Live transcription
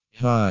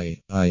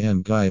Hi, I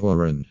am Guy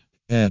Oren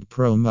at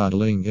Pro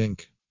Modeling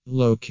Inc.,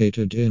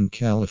 located in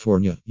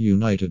California,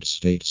 United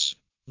States.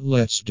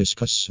 Let's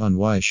discuss on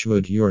why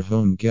should your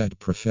home get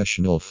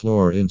professional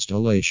floor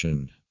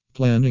installation.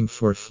 Planning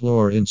for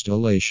floor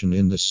installation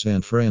in the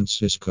San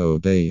Francisco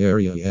Bay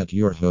Area at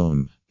your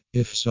home.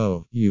 If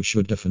so, you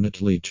should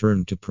definitely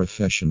turn to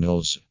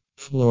professionals.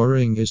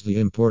 Flooring is the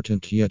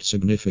important yet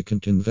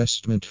significant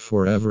investment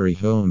for every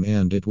home,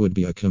 and it would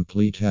be a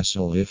complete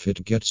hassle if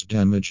it gets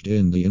damaged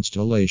in the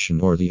installation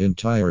or the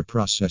entire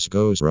process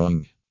goes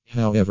wrong.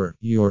 However,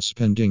 you're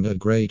spending a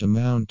great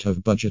amount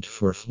of budget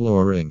for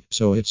flooring,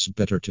 so it's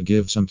better to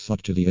give some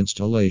thought to the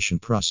installation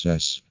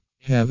process.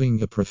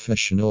 Having a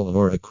professional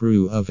or a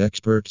crew of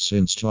experts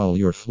install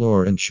your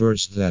floor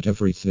ensures that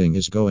everything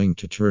is going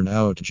to turn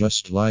out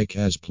just like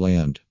as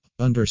planned.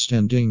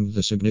 Understanding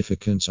the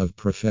significance of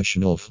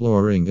professional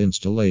flooring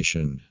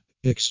installation.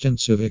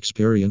 Extensive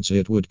experience.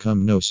 It would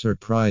come no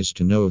surprise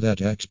to know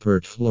that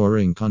expert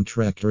flooring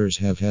contractors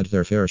have had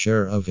their fair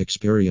share of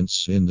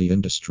experience in the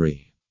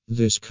industry.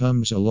 This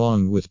comes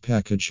along with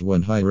package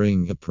when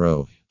hiring a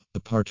pro.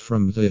 Apart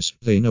from this,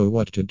 they know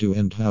what to do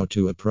and how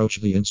to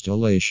approach the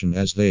installation,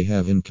 as they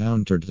have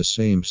encountered the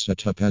same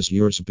setup as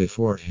yours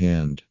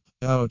beforehand.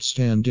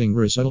 Outstanding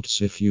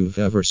results. If you've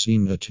ever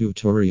seen a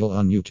tutorial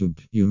on YouTube,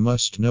 you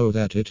must know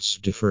that it's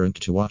different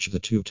to watch the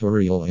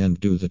tutorial and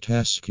do the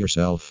task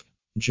yourself.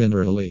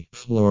 Generally,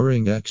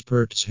 flooring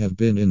experts have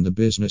been in the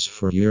business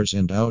for years,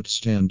 and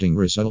outstanding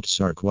results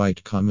are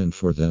quite common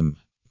for them.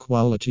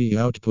 Quality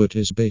output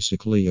is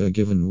basically a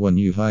given when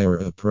you hire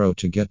a pro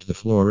to get the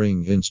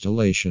flooring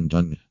installation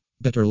done.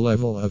 Better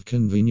level of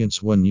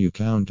convenience when you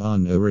count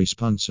on a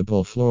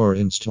responsible floor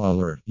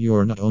installer.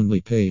 You're not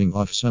only paying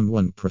off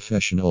someone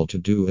professional to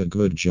do a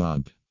good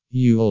job,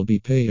 you'll be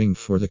paying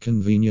for the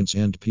convenience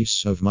and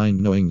peace of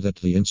mind knowing that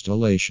the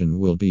installation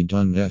will be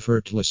done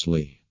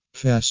effortlessly.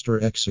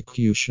 Faster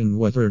execution.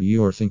 Whether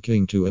you're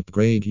thinking to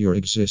upgrade your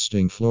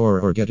existing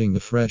floor or getting a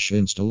fresh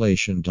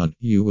installation done,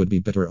 you would be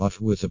better off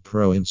with a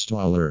pro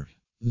installer.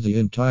 The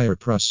entire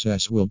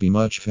process will be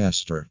much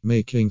faster,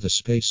 making the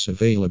space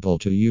available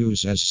to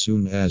use as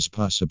soon as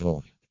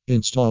possible.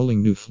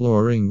 Installing new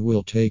flooring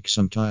will take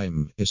some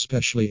time,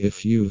 especially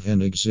if you've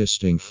an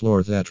existing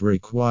floor that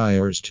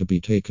requires to be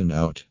taken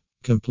out.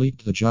 Complete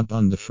the job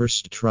on the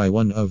first try.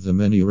 One of the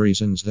many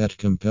reasons that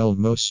compel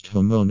most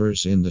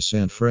homeowners in the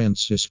San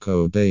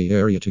Francisco Bay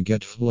Area to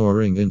get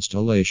flooring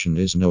installation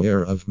is no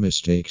air of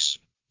mistakes.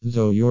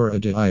 Though you're a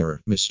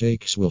DIYer,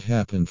 mistakes will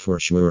happen for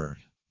sure.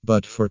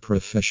 But for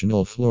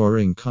professional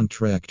flooring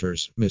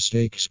contractors,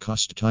 mistakes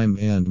cost time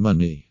and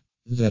money.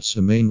 That's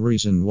the main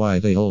reason why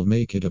they'll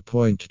make it a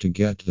point to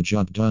get the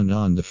job done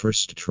on the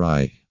first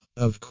try.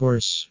 Of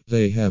course,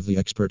 they have the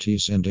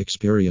expertise and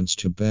experience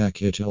to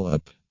back it all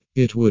up.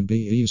 It would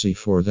be easy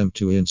for them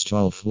to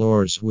install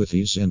floors with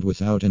ease and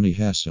without any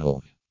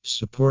hassle.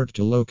 Support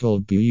to local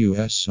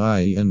business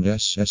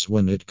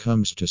when it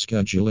comes to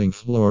scheduling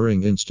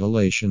flooring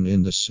installation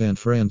in the San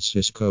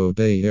Francisco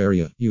Bay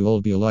Area.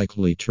 You'll be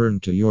likely turn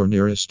to your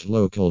nearest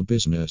local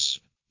business.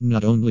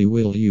 Not only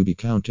will you be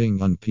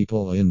counting on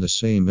people in the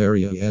same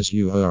area as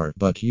you are,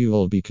 but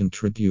you'll be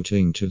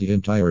contributing to the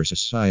entire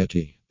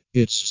society.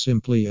 It's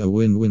simply a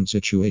win-win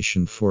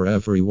situation for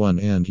everyone,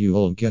 and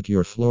you'll get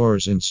your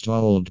floors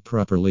installed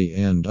properly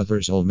and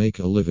others'll make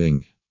a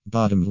living.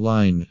 Bottom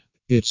line,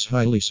 it's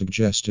highly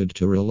suggested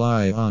to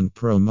rely on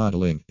Pro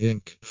Modeling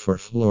Inc. for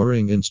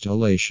flooring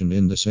installation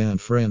in the San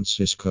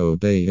Francisco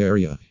Bay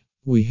Area.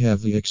 We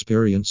have the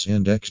experience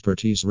and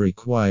expertise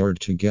required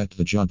to get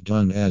the job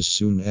done as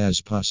soon as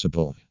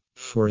possible.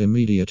 For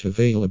immediate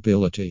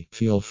availability,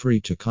 feel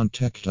free to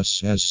contact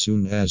us as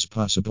soon as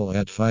possible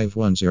at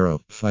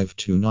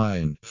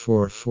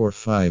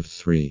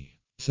 510-529-4453.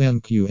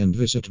 Thank you, and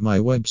visit my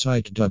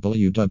website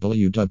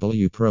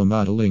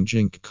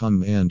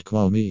www.promodelinginc.com and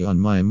call me on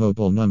my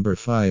mobile number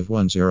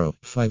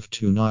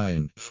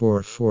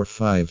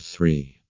 510-529-4453.